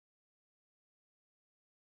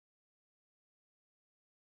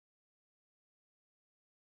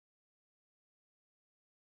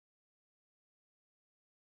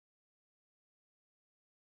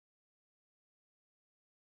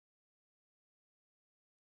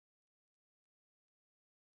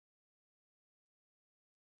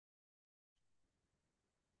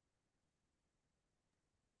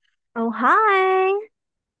Oh, hi.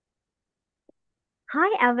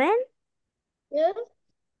 Hi, Evan. Yeah,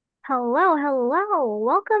 Hello, hello.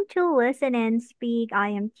 Welcome to Listen and Speak. I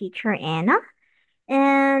am teacher Anna,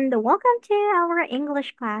 and welcome to our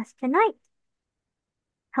English class tonight.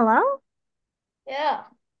 Hello? yeah,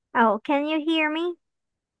 Oh, can you hear me?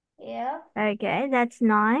 yeah. Okay, that's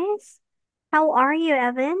nice. How are you,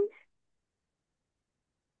 Evan?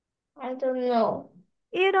 I don't know.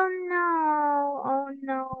 You don't know. Oh,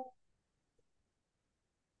 no.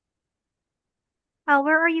 Oh,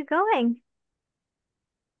 where are you going?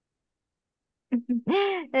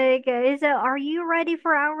 Okay, so are you ready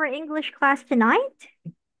for our English class tonight?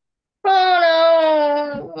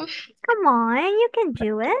 Oh no. Come on, you can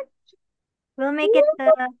do it. We'll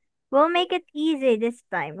make it easy this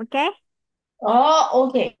time, okay? Oh,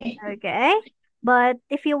 okay. Okay. But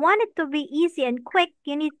if you want it to be easy and quick,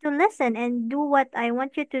 you need to listen and do what I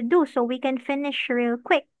want you to do so we can finish real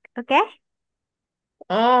quick, okay?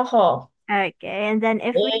 Oh, Okay. And then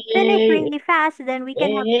if we finish eh, really fast, then we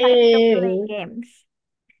can have time to play eh. games.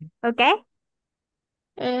 Okay?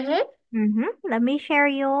 Mm-hmm. Let me share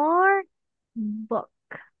your book.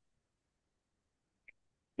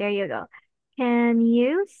 There you go. Can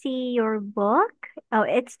you see your book? Oh,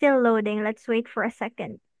 it's still loading. Let's wait for a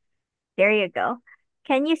second. There you go.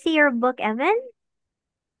 Can you see your book, Evan?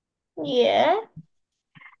 Yeah.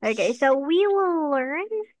 Okay, so we will learn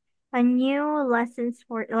a new lesson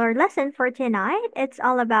for tonight. It's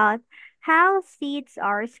all about how seeds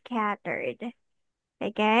are scattered.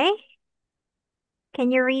 Okay?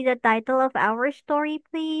 Can you read the title of our story,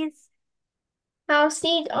 please? How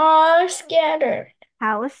seeds are scattered.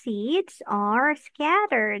 How seeds are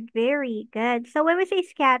scattered. Very good. So when we say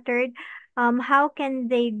scattered, how can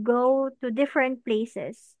they go to different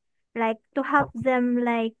places? Like to help them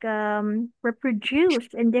reproduce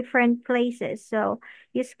in different places. So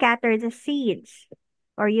you scatter the seeds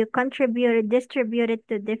or you distribute it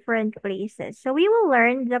to different places. So we will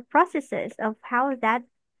learn the processes of how that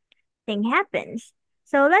thing happens.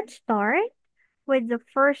 So let's start with the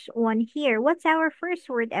first one here. What's our first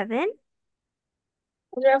word, Evan?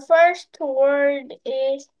 The first word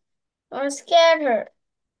is scatter.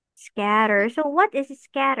 Scatter. So what is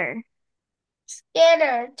scatter?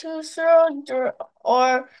 Scatter to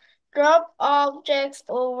or drop objects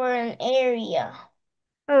over an area.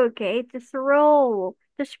 Okay, to throw,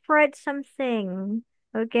 to spread something.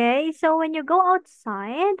 Okay, so when you go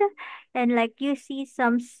outside and like you see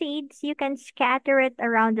some seeds, you can scatter it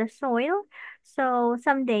around the soil. So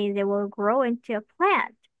someday they will grow into a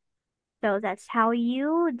plant. So that's how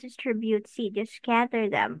you distribute seed. You scatter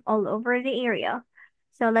them all over the area.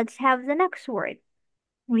 So let's have the next word.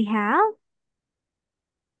 We have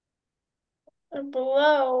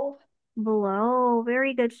Below. blow.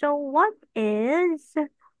 Very good. So what is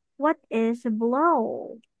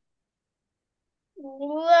blow?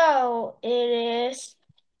 Blow it is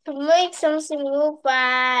to make something move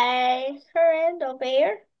by current of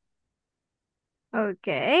air.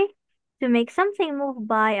 Okay. To make something move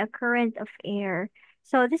by a current of air.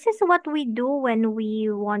 So this is what we do when we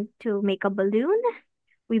want to make a balloon.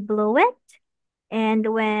 We blow it. And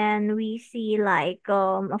when we see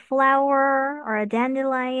a flower or a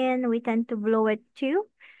dandelion, we tend to blow it too.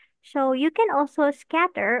 So you can also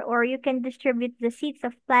scatter or you can distribute the seeds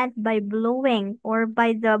of plant by blowing or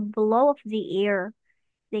by the blow of the air.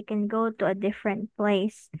 They can go to a different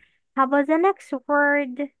place. How about the next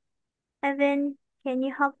word, Evan? Can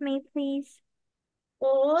you help me, please?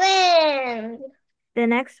 Land. The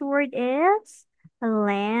next word is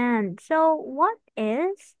land. So, what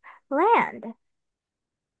is land?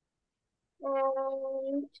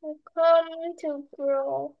 To come to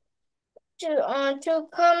grow. To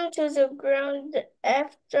come to the ground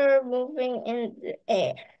after moving in the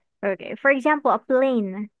air. Okay, for example, a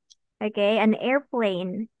plane. Okay, an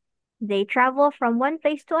airplane. They travel from one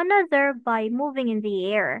place to another by moving in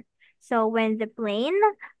the air. So when the plane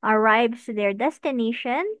arrives to their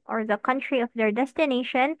destination or the country of their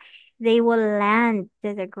destination, they will land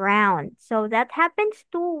to the ground. So that happens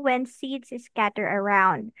too when seeds scatter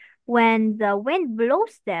around. When the wind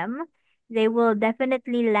blows them, they will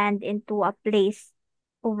definitely land into a place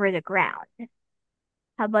over the ground.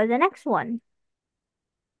 How about the next one?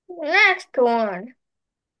 Next one.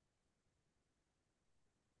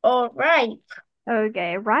 All right.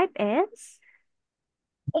 Okay, ripe is?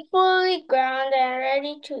 Fully ground and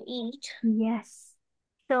ready to eat. Yes.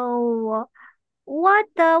 So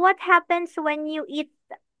what happens when you eat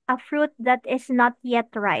a fruit that is not yet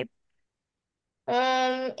ripe?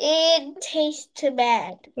 It tastes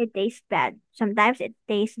bad. It tastes bad. Sometimes it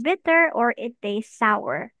tastes bitter or it tastes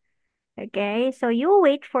sour. Okay, so you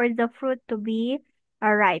wait for the fruit to be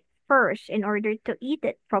ripe first in order to eat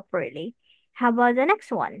it properly. How about the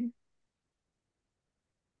next one?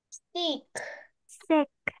 Stick. Sick.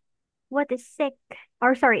 What is sick?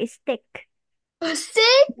 Or sorry, stick.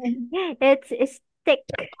 Stick It's a stick.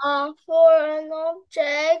 for an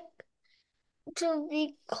object to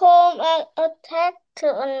become an attack to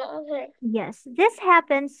another. Yes, this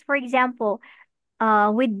happens, for example,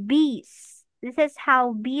 with bees. This is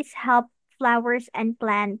how bees help flowers and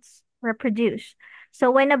plants reproduce.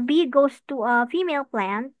 So when a bee goes to a female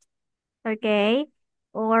plant, okay,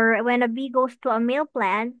 or when a bee goes to a male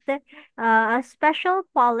plant, a special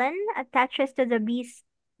pollen attaches to the bee's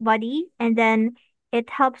body, and then it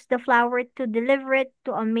helps the flower to deliver it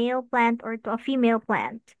to a male plant or to a female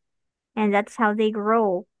plant. And that's how they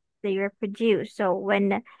grow, they reproduce. So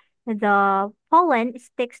when the pollen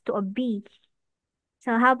sticks to a bee,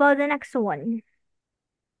 so how about the next one?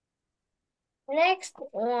 Next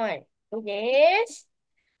one is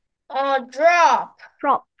a drop.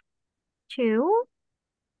 Drop. Two.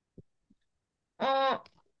 Uh,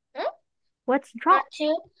 hmm? What's drop?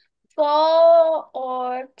 To fall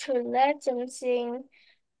or to let something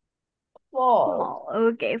fall. Fall.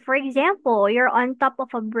 Okay. For example, you're on top of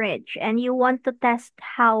a bridge and you want to test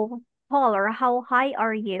how tall or how high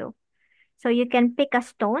are you. So you can pick a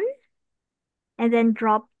stone and then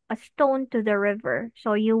drop a stone to the river.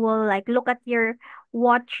 So you will like look at your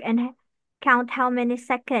watch and count how many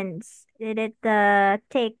seconds did it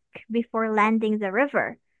take before landing the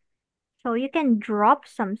river. So you can drop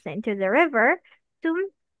something to the river to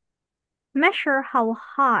measure how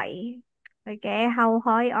high, okay, how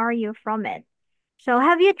high are you from it. So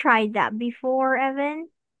have you tried that before, Evan?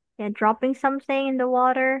 Yeah, dropping something in the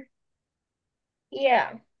water.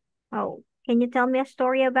 Yeah. Oh, can you tell me a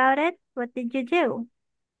story about it? What did you do?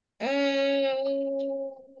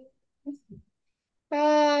 Mm,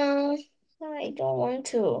 uh, I don't want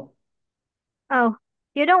to. Oh,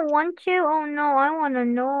 you don't want to? Oh no, I want to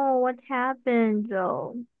know what happened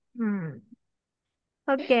though. Hmm.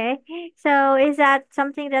 Okay. So is that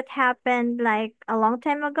something that happened like a long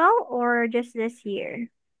time ago or just this year?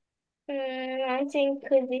 I think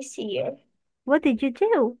this year. What did you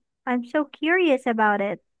do? I'm so curious about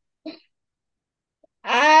it.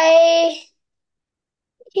 I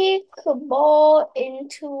kick a ball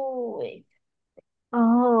into it.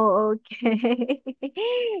 Oh, okay.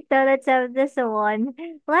 So let's have this one.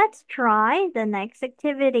 Let's try the next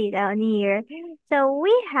activity down here. So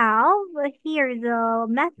we have here the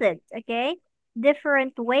methods, okay?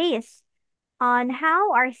 Different ways on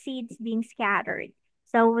how are seeds being scattered.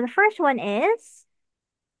 So the first one is,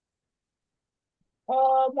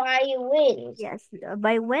 Or by wind. yes,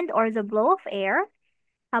 by wind or the blow of air.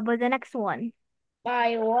 How about the next one?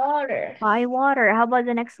 By water. By water. How about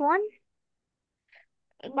the next one?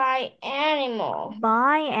 By animal.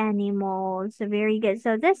 By animals. Very good.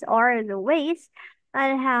 So these are the ways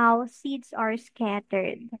on how seeds are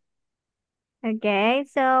scattered. Okay,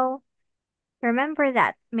 so remember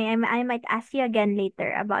that. I might ask you again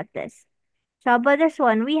later about this. So about this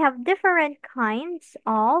one, we have different kinds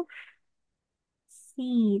of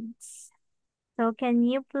seeds. So can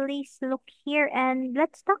you please look here and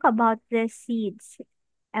let's talk about the seeds,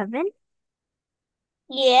 Evan?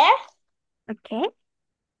 Yeah. Okay.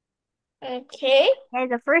 Okay. Okay,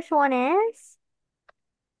 the first one is,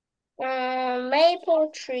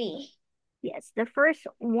 Maple tree. yes, the first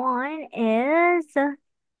one is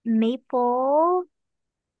maple,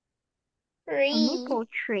 a Tree. maple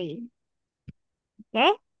tree.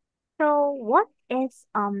 Okay. So what is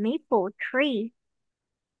a maple tree?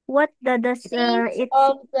 What does Seeds its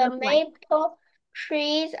of seeds the look like? maple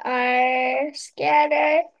trees are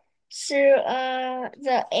scattered through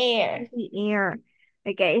the air. The air.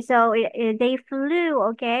 Okay, so they flew,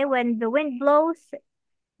 okay? When the wind blows,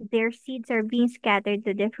 their seeds are being scattered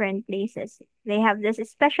to different places. They have this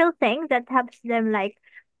special thing that helps them like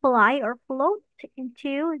fly or float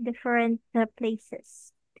into different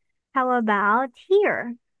places. How about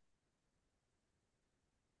here?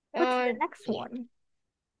 What's the Uh, next one?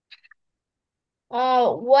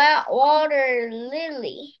 water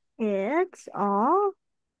lily. It's a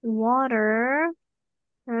water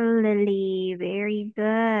lily. Very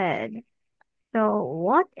good. So,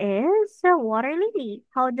 what is a water lily?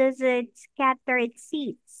 How does it scatter its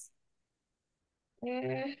seeds?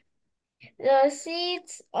 Mm, the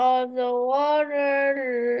seeds of the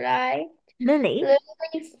water like Lily?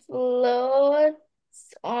 lily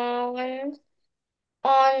floats on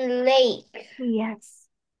lake. Yes.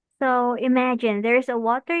 So, imagine there's a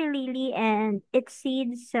water lily and its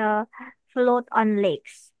seeds float on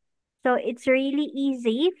lakes. So it's really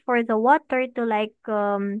easy for the water to like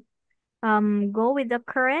go with the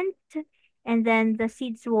current, and then the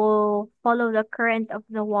seeds will follow the current of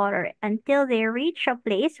the water until they reach a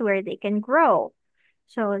place where they can grow.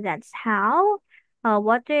 So that's how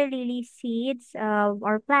water lily seeds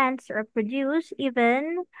or plants are produced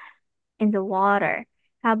even in the water.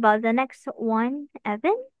 How about the next one,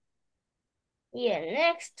 Evan? Yeah,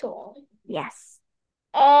 next one. Yes.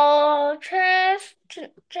 Oh,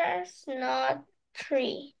 chestnut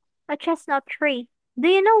tree. A chestnut tree. Do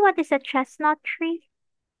you know what is a chestnut tree?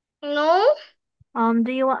 No?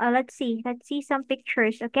 Do you want, let's see some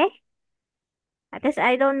pictures, okay? Because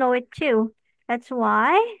I don't know it too. That's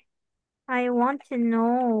why I want to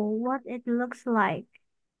know what it looks like.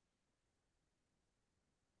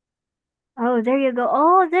 Oh, there you go.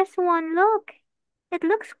 Oh, this one, look. It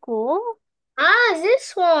looks cool. Ah,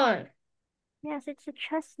 this one. Yes, it's a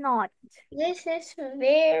chestnut. This is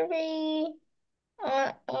very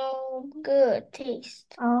good taste.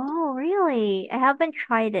 Oh, really? I haven't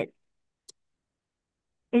tried it.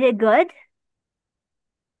 Is it good?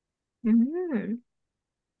 Mm.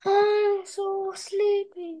 I'm so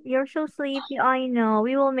sleepy. You're so sleepy. I know.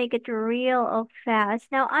 We will make it real fast.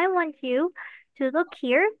 Now, I want you to look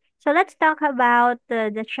here. So let's talk about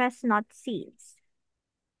the chestnut seeds.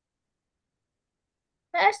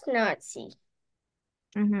 That's not see.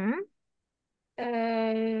 Mm-hmm.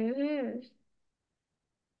 Um,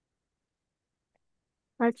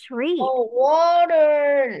 Let's read. oh,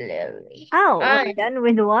 water lily. Oh, we're And done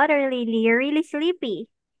with water lily. You're really sleepy.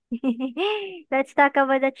 Let's talk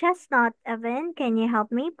about the chestnut. Evan, can you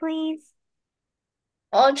help me, please?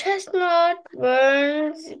 oh, chestnut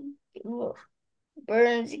burns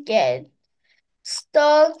get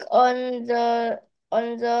stuck on the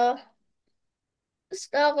on the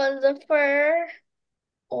fur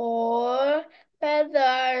or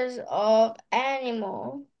feathers of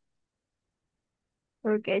animal.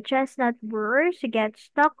 Okay, chestnut burrs get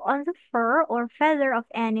stuck on the fur or feather of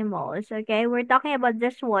animals. Okay, we're talking about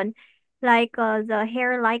this one, like the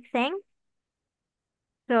hair-like thing.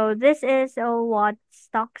 So this is what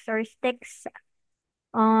stalks or sticks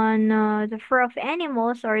on the fur of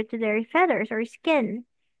animals or to their feathers or skin,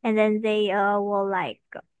 and then they will like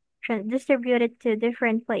distribute it to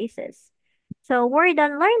different places. So we're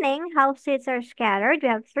done learning how seeds are scattered. We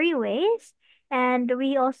have three ways, and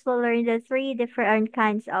we also learned the three different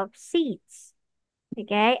kinds of seeds.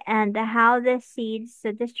 Okay, and how the seeds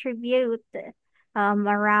distribute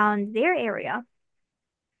around their area.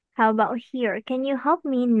 How about here? Can you help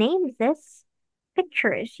me name this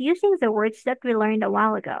pictures using the words that we learned a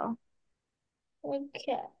while ago?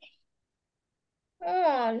 Okay.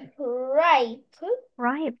 On ripe.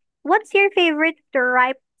 Ripe. What's your favorite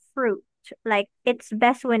ripe fruit? Like it's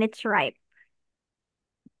best when it's ripe.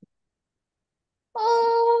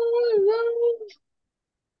 Oh,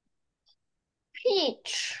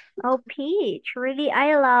 peach. Oh, peach. Really,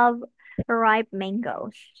 I love ripe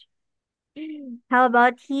mangoes. How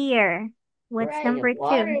about here? What's Ripe number two?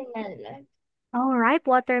 watermelon. Oh, ripe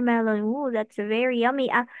watermelon. Ooh, that's very yummy.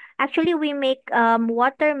 Actually, we make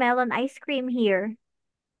watermelon ice cream here.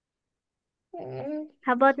 Mm.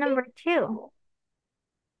 How about number two?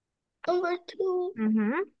 Number two.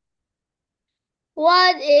 Mm-hmm.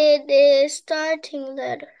 What is the starting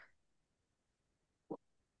letter?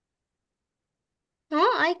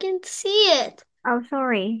 Oh, I can see it. Oh,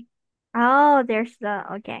 sorry. Oh, there's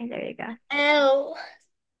the, okay, there you go. L.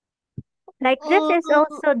 Like this is Oh,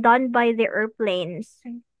 also done by the airplanes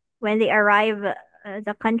when they arrive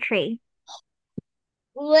the country.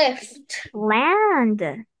 lift.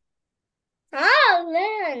 Land. Ah,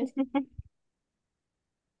 land.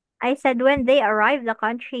 I said when they arrive the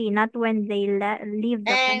country, not when they leave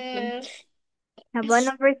the country. And How about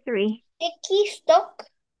number three? sticky stock.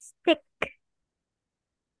 Stick.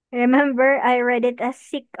 Remember, I read it as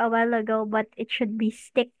sick a while ago, but it should be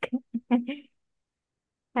stick.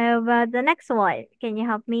 How about the next one? Can you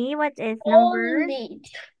help me? What is Lead.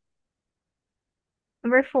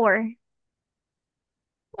 number four?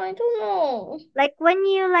 I don't know. Like when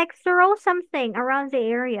you like throw something around the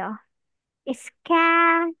area.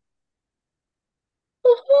 Scatter.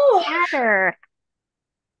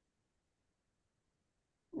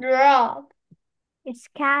 Drop.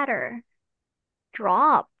 Scatter.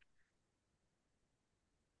 Drop.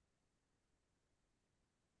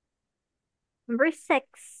 Number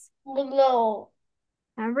six. Blow.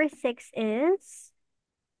 Number six is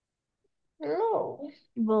Blow.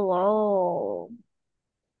 below.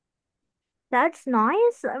 That's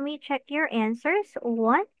nice. Let me check your answers.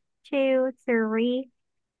 One, two, three,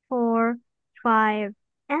 four, five,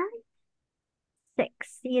 and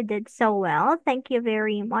 6. You did so well. Thank you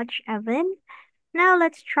very much, Evan. Now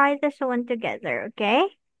let's try this one together, okay?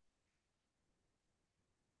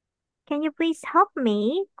 Can you please help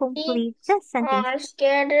me complete Seeds this sentence? are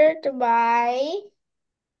scattered by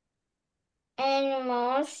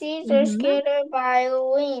animals. Seeds are Mm-hmm. scattered by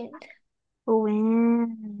wind.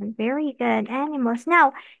 Wind. Very good. Animals.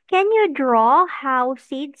 Now, can you draw how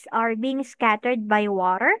seeds are being scattered by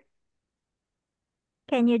water?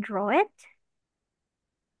 Can you draw it?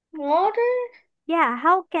 Water? Yeah,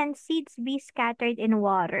 how can seeds be scattered in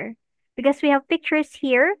water? Because we have pictures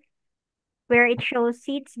here where it shows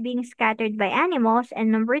seeds being scattered by animals.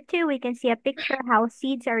 And number two, we can see a picture how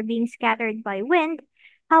seeds are being scattered by wind.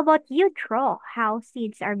 How about you draw how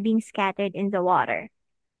seeds are being scattered in the water?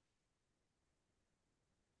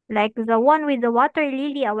 Like the one with the water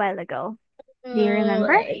lily a while ago. Do you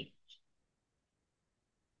remember? Wait.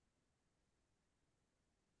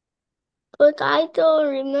 But I don't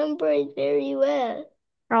remember it very well.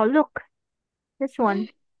 Oh, look, this one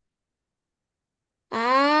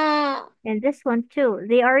Ah, and this one too.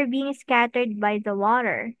 They are being scattered by the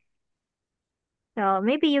water. So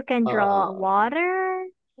maybe you can draw oh. water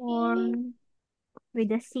or with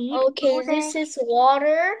the seed Okay, floating. this is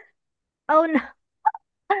water. Oh no,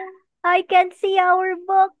 I can't see our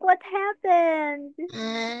book. What happened?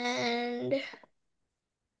 And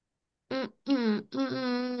mm, mm, mm,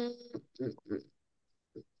 mm,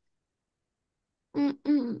 mm, mm,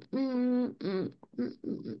 mm, mm, mm, mm,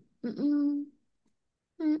 mm, mm, mm.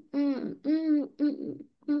 Mm, mm, mm, mm, mm,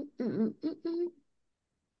 mm, mm, mm,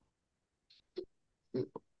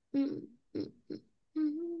 mm, mm, mm,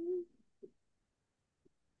 mm.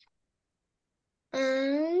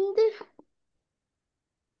 And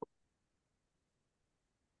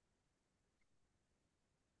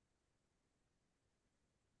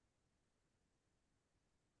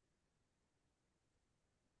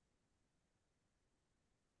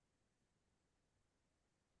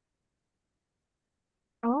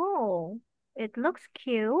Oh, it looks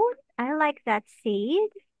cute. I like that seed.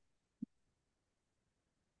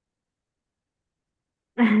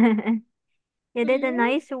 You did a mm,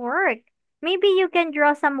 nice work. Maybe you can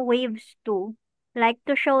draw some waves too, like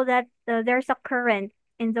to show that there's a current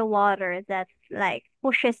in the water that like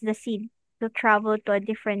pushes the seed to travel to a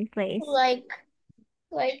different place. like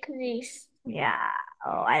like this. Yeah.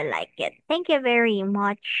 Oh, I like it. Thank you very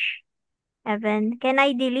much, Evan. Can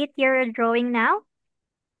I delete your drawing now?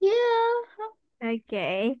 Yeah.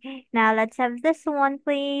 Okay. Now let's have this one,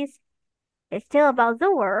 please. It's still about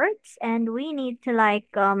the words, and we need to like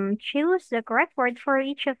choose the correct word for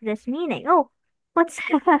each of this meaning. Oh, what's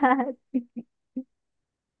that?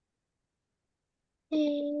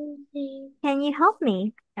 Can you help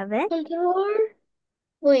me, Evan? Control.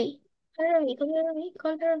 Wait.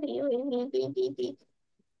 Control V. Wait.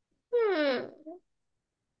 Hmm.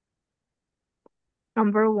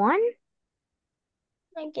 Number one.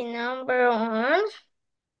 Okay, number one.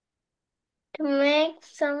 To make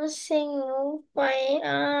something move by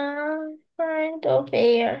a current of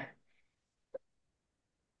air.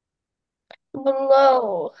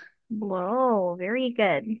 Blow. Blow. Very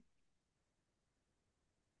good.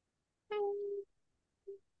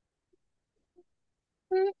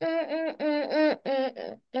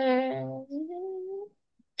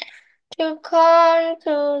 To come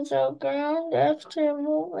to the ground after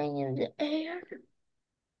moving in the air.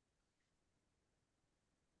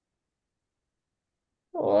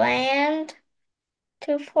 Land.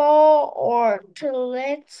 To fall or to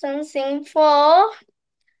let something fall.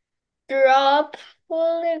 Drop.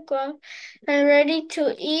 Fully grown and ready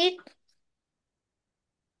to eat.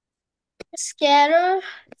 Scatter.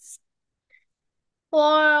 For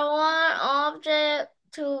one object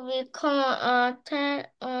to become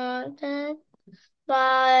attacked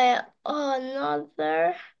by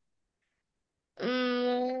another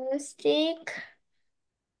stick,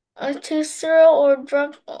 to throw or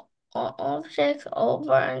drop objects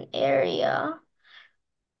over an area.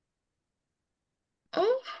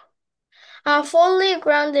 Fully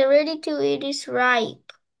grounded, ready to eat is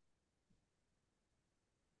ripe.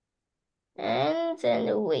 And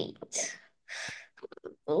then wait.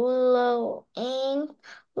 Low and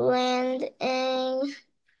blend and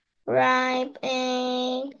ripe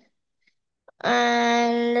and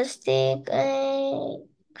stick and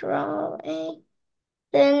draw and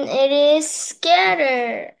then it is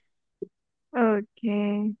scatter.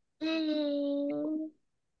 Okay. Mm.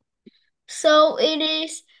 So it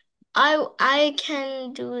is I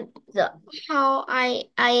can do the how I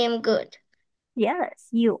am good. Yes,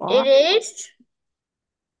 you It are. is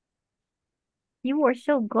You were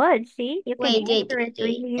so good. See, you can answer it wait.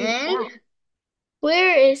 really And fast.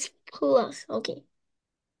 Where is plus? Okay.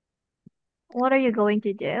 What are you going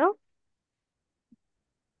to do?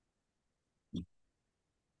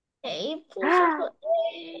 A plus equal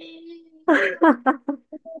A.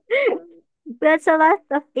 That's a lot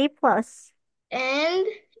of A plus. And,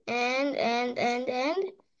 and,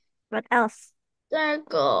 What else?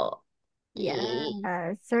 circle. Yeah,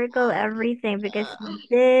 E. circle everything because you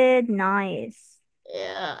did nice.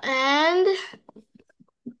 Yeah, and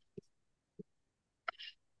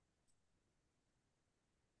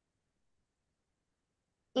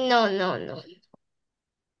no.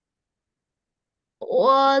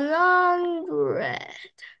 100.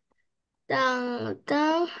 Dun.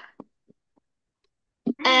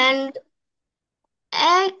 And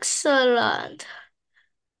excellent.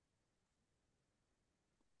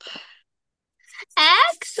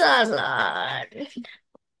 Excellent.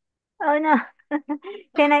 Oh no.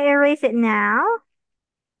 Can I erase it now?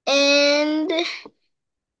 And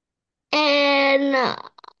and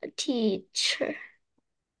teacher.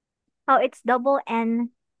 Oh, it's double N.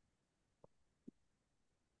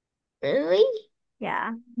 Really?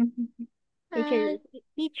 Yeah. Uh,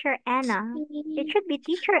 Teacher Anna. It should be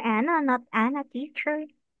teacher Anna, not Anna teacher.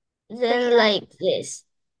 That's then right. like this.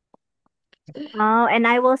 Oh, and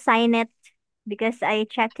I will sign it because I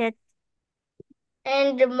checked it.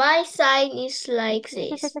 And my sign is like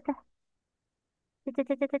this.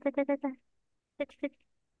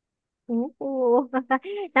 Ooh.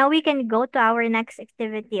 Now we can go to our next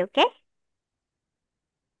activity, okay?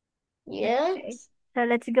 Okay. Yes. So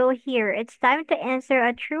let's go here. It's time to answer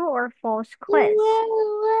a true or false quiz.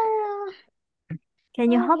 Well,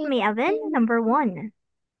 Can you help me, Evan? Number one.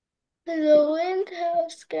 the wind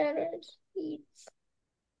has scattered seeds.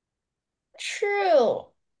 True.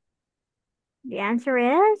 The answer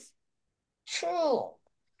is True.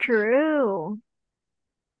 true.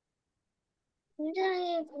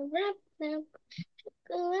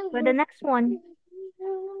 But the next one.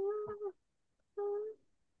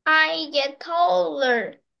 I get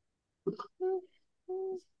taller.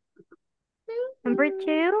 Number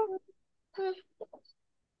two.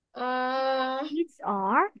 Uh, These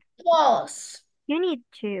are. false. You need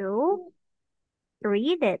to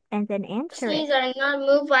read it and then answer it. Seeds are not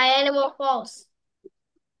moved by animal false.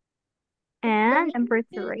 And number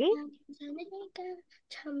three.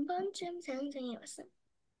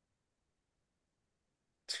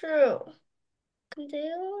 True.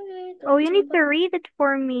 Oh, you need to read it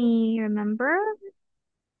for me, remember?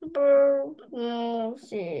 Bird moves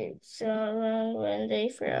its around when they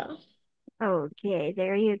fell. Okay,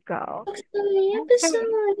 there you go. Answer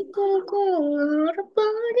it.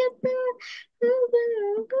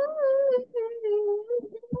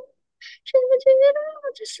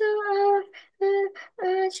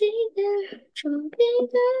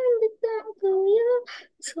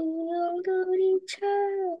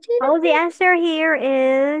 Oh, the answer here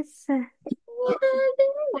is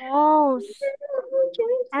false.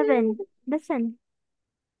 Evan, listen.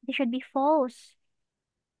 It should be false.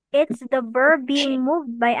 It's the bird being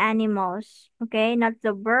moved by animals, okay? Not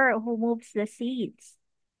the bird who moves the seeds,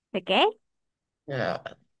 okay? No.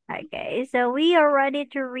 Okay, so we are ready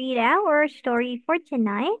to read our story for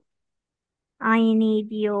tonight. I need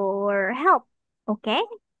your help, okay?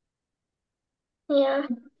 Yeah.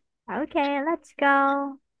 Okay, let's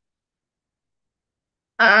go.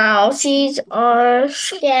 Our seeds are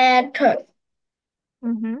scattered.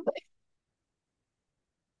 Mm-hmm.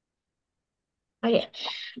 Okay.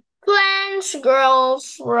 Plants grow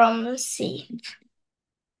from seed.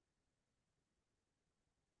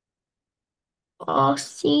 All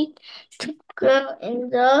seed to grow in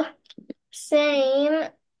the same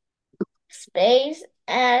space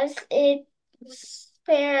as its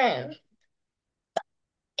parent.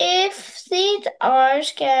 If seeds are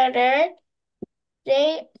scattered,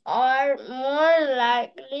 they are more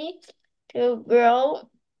likely to grow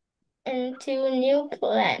into new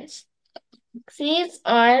plants. Seeds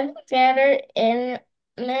are scattered in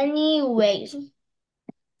many ways.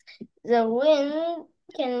 The wind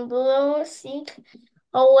can blow seed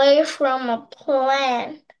away from a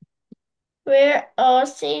plant where a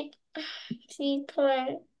seed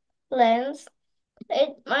plant lands.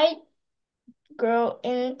 It might grow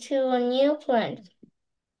into a new plant.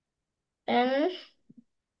 And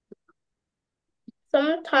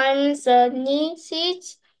sometimes the new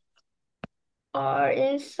seeds are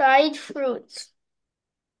inside fruits.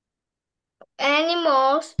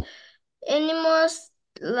 Animals animals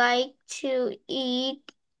like to eat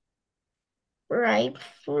ripe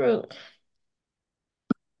fruit.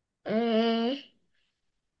 Mm,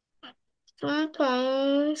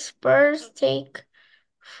 sometimes birds take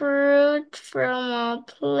fruit from a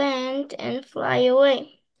plant and fly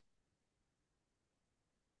away.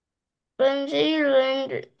 When they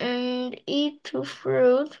land and eat the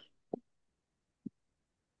fruit,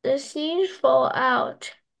 the seeds fall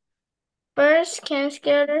out. Birds can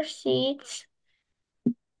scatter seeds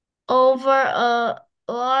over a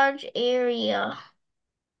large area,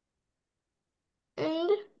 and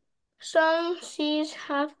some seeds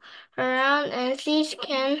have around and seeds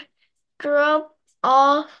can drop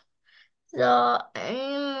off the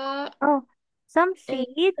animal Oh, some in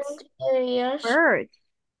seeds, different areas. birds.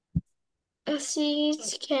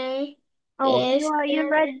 Seeds can Oh, be you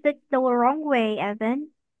scattered. read it the wrong way, Evan.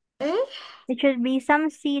 Hmm? It should be some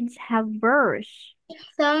seeds have burrs.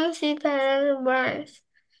 Some seeds can burns.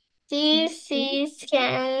 These Mhm. seeds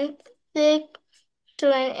can stick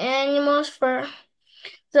to an animal's fur.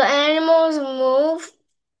 The animals move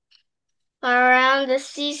around. The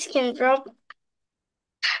seeds can drop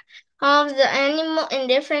off the animal in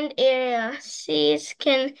different areas. Seeds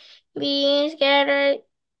can be scattered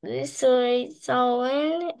this way, so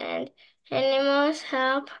wind and animals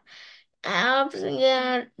help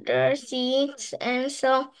gather seeds, and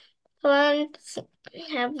so plants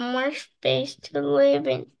have more space to live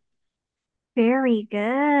in. Very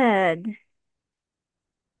good.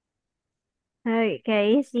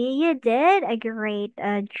 Okay, see, you did a great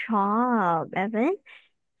job, Evan.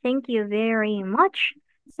 Thank you very much.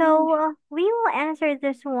 So, we will answer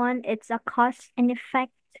this one. It's a cause and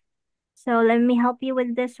effect. So, let me help you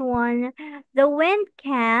with this one. The wind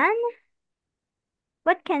can,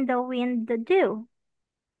 what can the wind do?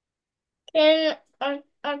 Can a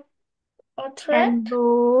Can threat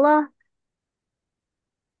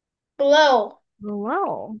blow?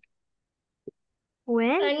 blow.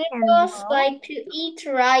 Wind can Animals blow. like to eat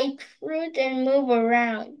ripe fruit and move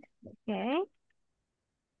around. Okay.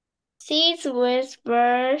 Seeds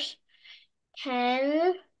whispers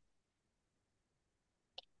can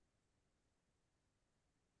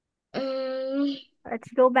um, Let's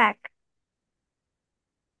go back.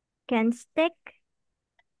 Can stick.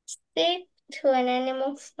 stick to an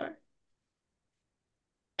animal's fur.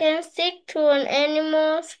 Can stick to an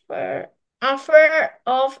animal's fur. A fur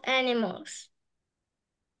of animals.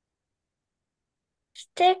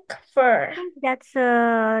 Stick fur I think that's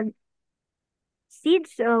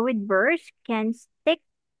seeds with burrs can stick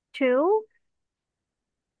to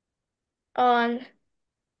on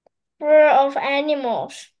fur of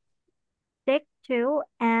animals.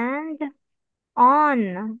 and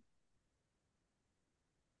on.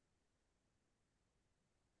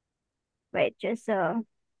 Wait, just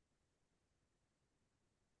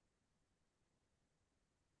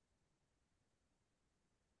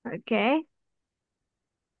okay.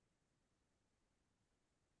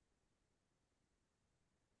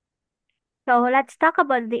 So let's talk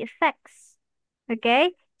about the effects.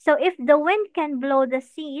 Okay. So if the wind can blow the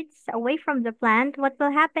seeds away from the plant, what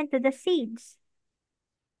will happen to the seeds?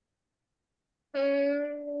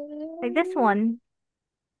 Like this Mm, one.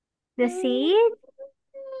 The seed,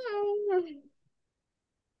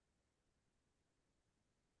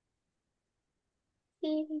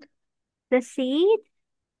 the seed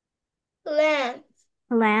land.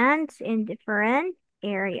 lands in different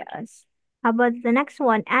areas. How about the next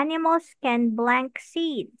one? Animals can blank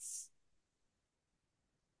seeds.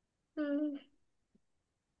 Mm,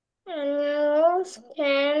 Animals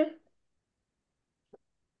can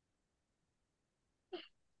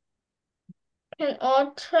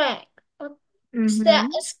all track.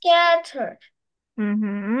 Mm-hmm. Scatter.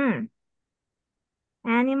 Mm-hmm.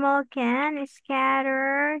 Animal can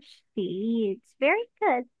scatter seeds. Very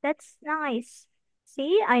good. That's nice.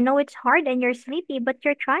 See, I know it's hard and you're sleepy, but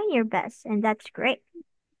you're trying your best, and that's great.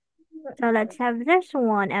 So let's have this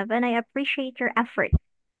one, Evan. I appreciate your effort.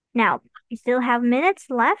 Now, we still have minutes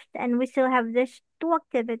left, and we still have these two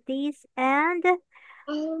activities, and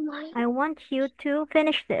Oh my. I want you to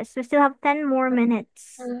finish this. We still have 10 more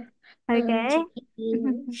minutes. Okay?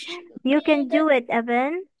 You can do it,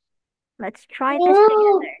 Evan. Let's try this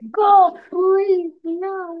No, together. go, please,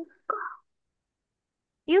 no.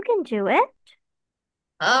 You can do it.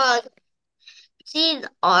 Uh, seeds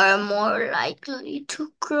are more likely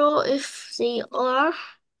to grow if they are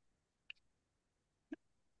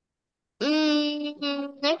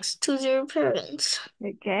next to their parents.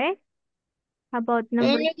 Okay. How about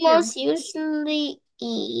number two? Animals usually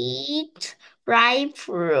eat ripe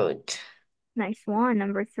fruit. Nice one.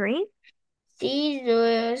 Number three. These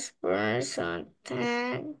whispers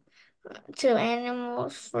attach to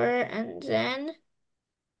animals' fur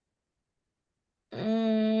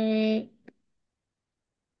mm,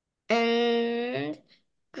 and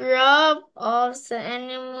drop off the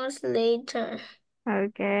animals later.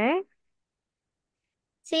 Okay.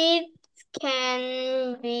 Seeds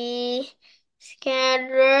can be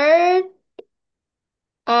scattered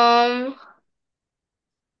um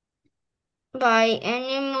by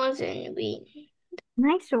animals and wind.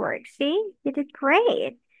 Nice work. See? You did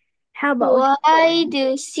great. How about Why you?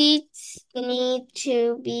 do seeds need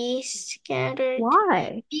to be scattered?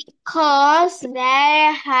 Why? Because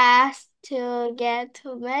there has to get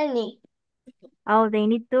too many. Oh, they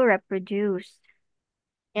need to reproduce.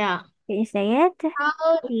 Yeah. Can you say it?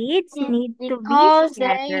 How? Seeds need to be Because they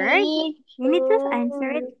scattered. need You need to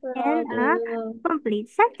answer to it in a reproduce. complete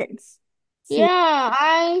sentence. Yeah, Se-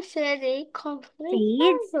 I said a complete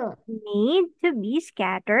Seeds sentence. need to be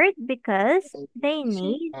scattered because they Seeds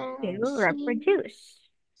need to and reproduce.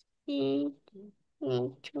 seeds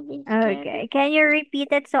need to be scattered. Okay, can you repeat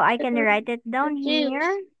it so I can write it down Reproduce.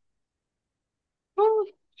 here? Oh,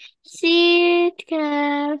 seed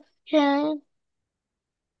can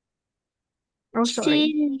Oh, sorry.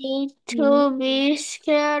 seed need Seeds to be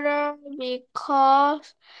scattered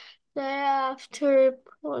because they have to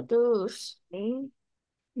reproduce. need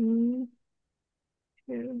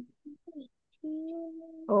to,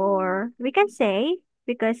 or we can say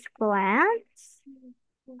because plants,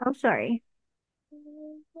 oh, sorry,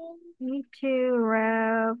 need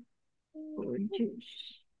to reproduce.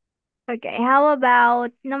 Okay, how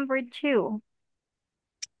about number two?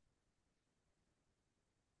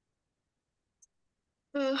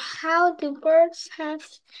 How do birds have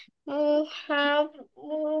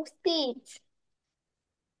seeds?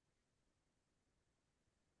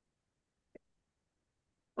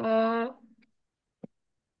 Uh,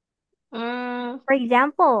 For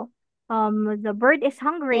example, the bird is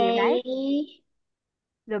hungry, right? they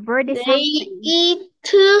The bird is they hungry. eat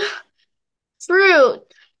fruit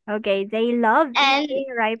Okay, they love and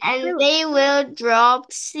eating ripe and fruit. they will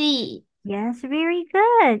drop seed. Yes, very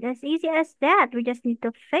good. As easy as that. We just need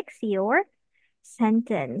to fix your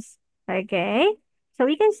sentence. Okay? So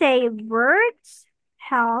we can say birds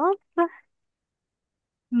help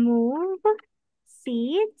move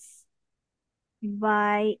seeds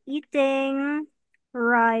by eating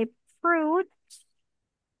ripe fruit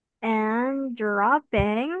and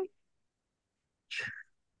dropping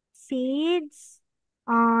seeds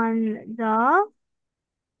on the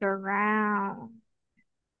ground.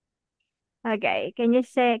 Okay, can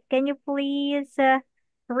you please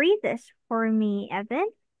read this for me, Evan?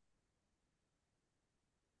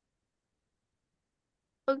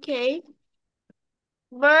 Okay.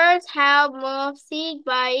 Birds help move seed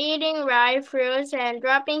by eating ripe fruits and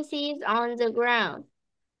dropping seeds on the ground.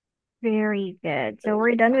 Very good. So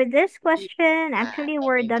we're done with this question. Actually,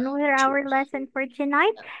 we're done with our lesson for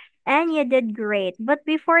tonight, and you did great. But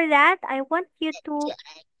before that, I want you to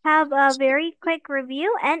have a very quick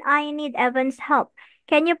review, and I need Evan's help.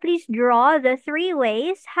 Can you please draw the three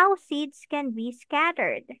ways how seeds can be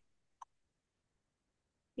scattered?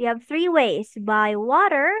 You have three ways: by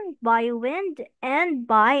water, by wind, and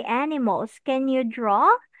by animals. Can you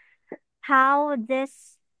draw how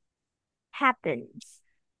this happens?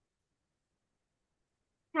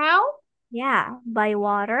 How? Yeah, by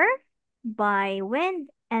water, by wind,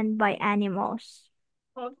 and by animals.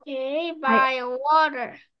 Okay, I by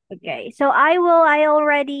water. okay. So I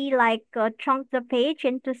already like chunk the page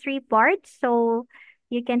into three parts so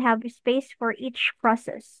you can have space for each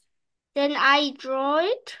process. Then I draw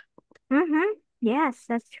it. Mm-hmm. Yes,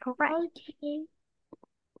 that's correct. Okay.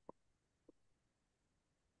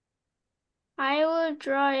 I will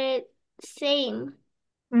draw it same.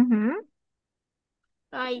 Mm-hmm.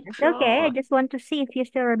 I It's okay. I draw. just want to see if you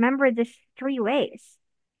still remember these three ways.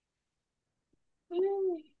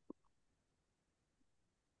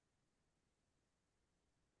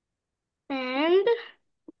 And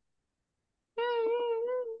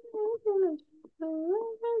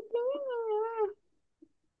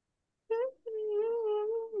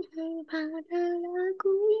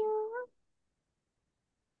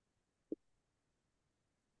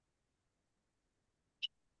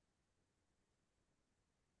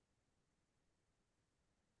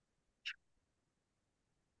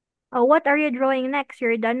Oh, what are you drawing next?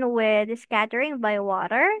 You're done with scattering by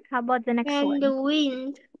water. How about the next one? the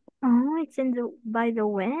wind. Oh, it's in the by the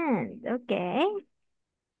wind. Okay.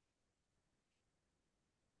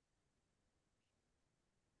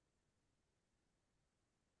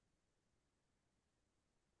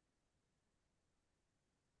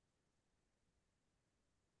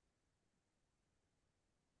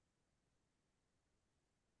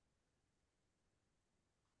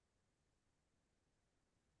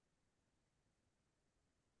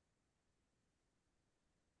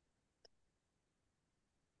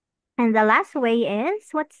 And the last way is,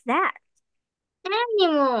 what's that?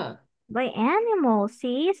 Animal. By animal.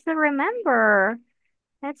 See, still remember.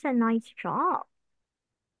 That's a nice job.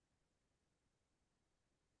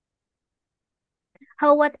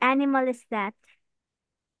 Oh, what animal is that?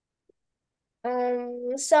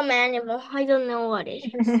 Some animal. I don't know what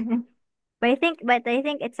it is. But I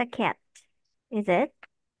think it's a cat. Is it?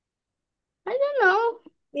 I don't know.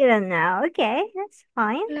 You don't know. Okay, that's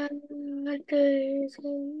fine. No,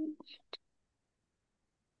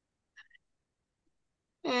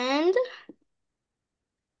 and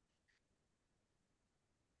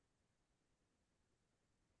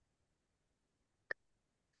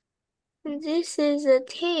this is a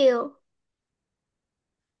tail.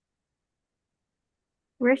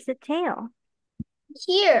 Where's the tail?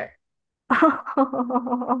 Here.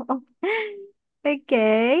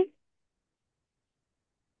 Okay,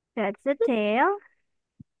 that's the tail.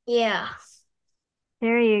 Yeah.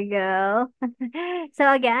 There you go.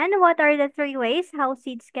 So again, what are the three ways how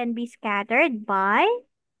seeds can be scattered Water.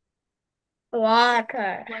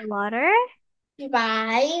 by water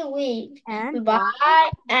By wind. and by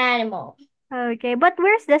By animal. okay, but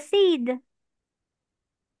where's the seed?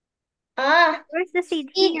 Ah, Where's the seed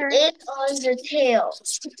it here? is on the tail.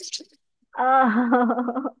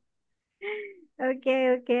 Oh,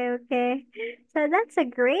 okay. So that's a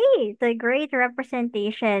great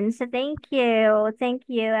representation. So thank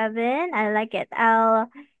you, Evan. I like it. I'll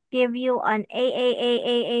give you an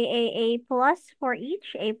A plus for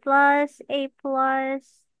each. A plus,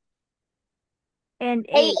 and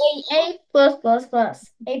A. A plus plus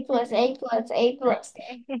plus. A plus A plus A plus.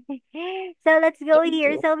 Okay. So let's go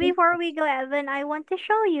here. So before we go, Evan, I want to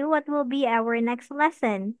show you what will be our next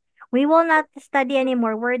lesson. We will not study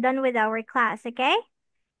anymore. We're done with our class, okay?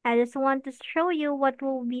 I just want to show you what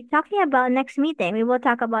we'll be talking about next meeting. We will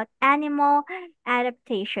talk about animal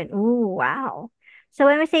adaptation. Ooh, wow. So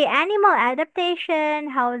when we say animal adaptation,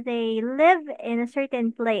 how they live in a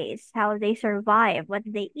certain place, how they survive, what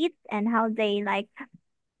they eat, and how they like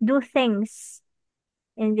do things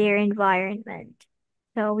in their environment.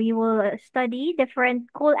 So we will study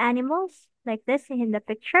different cool animals like this in the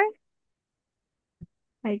picture.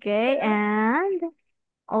 Okay, and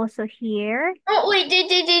also here, Oh wait, did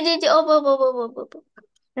oh,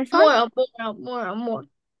 this one. more.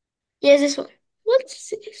 Yes, this one. What's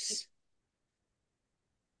this?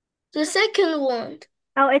 The second one.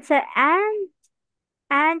 Oh, it's a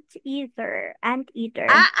ant eater. And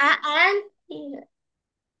yeah.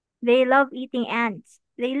 They love eating ants.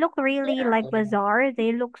 They look really like bizarre.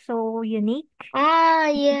 They look so unique. Ah,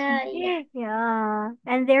 yeah. Yeah,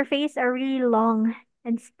 and their face are really long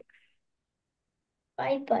and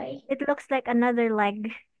Bye bye. it looks like another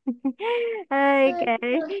leg. Okay.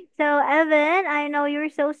 So, Evan, I know you're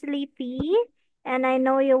so sleepy and I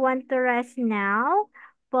know you want to rest now.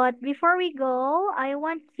 But before we go, I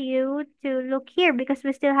want you to look here because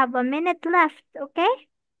we still have a minute left, okay?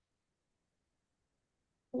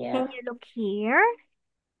 Can Yeah. you look here?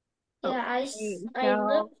 Yeah, Okay. I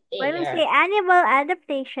look So, when we say there. animal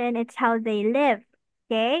adaptation, it's how they live,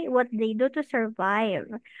 okay? What they do to survive.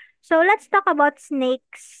 So, let's talk about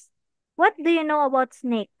snakes. What do you know about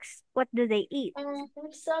snakes? What do they eat?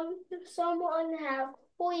 Someone have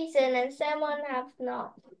poison and someone have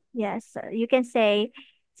not. Yes, you can say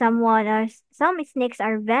some snakes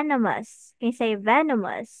are venomous. You can say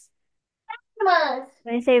venomous. Must.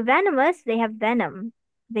 When you say venomous, they have venom.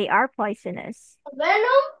 They are poisonous.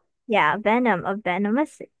 Venom? Yeah, venom of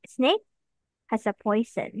venomous snake has a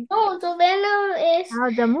poison. No, the venom is Now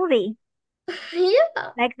the movie,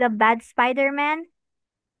 yeah. like the bad Spider-Man,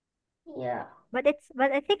 Yeah. but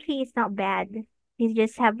I think he is not bad. He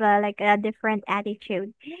just have a different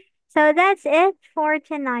attitude. So that's it for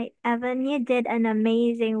tonight, Evan. You did an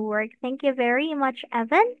amazing work. Thank you very much,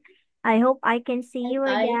 Evan. I hope I can see Bye you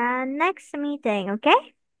bye. again next meeting,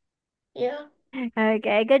 okay? Yeah.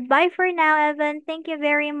 Okay, goodbye for now, Evan. Thank you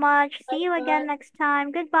very much. See Bye you again bye. next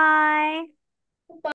time. Goodbye.